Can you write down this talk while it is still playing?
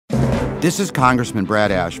This is Congressman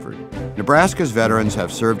Brad Ashford. Nebraska's veterans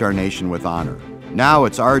have served our nation with honor. Now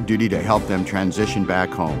it's our duty to help them transition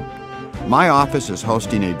back home. My office is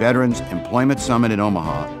hosting a Veterans Employment Summit in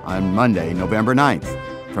Omaha on Monday, November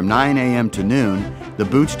 9th. From 9 a.m. to noon, the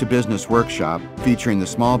Boots to Business workshop, featuring the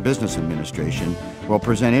Small Business Administration, will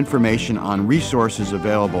present information on resources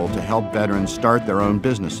available to help veterans start their own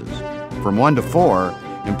businesses. From 1 to 4,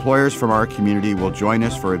 employers from our community will join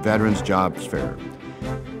us for a Veterans Jobs Fair.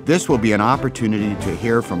 This will be an opportunity to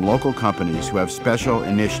hear from local companies who have special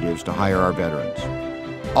initiatives to hire our veterans.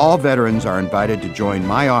 All veterans are invited to join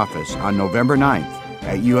my office on November 9th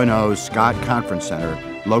at UNO's Scott Conference Center,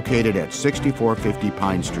 located at 6450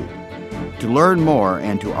 Pine Street. To learn more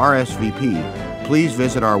and to RSVP, please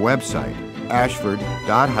visit our website,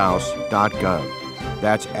 ashford.house.gov.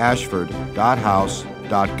 That's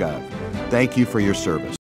ashford.house.gov. Thank you for your service.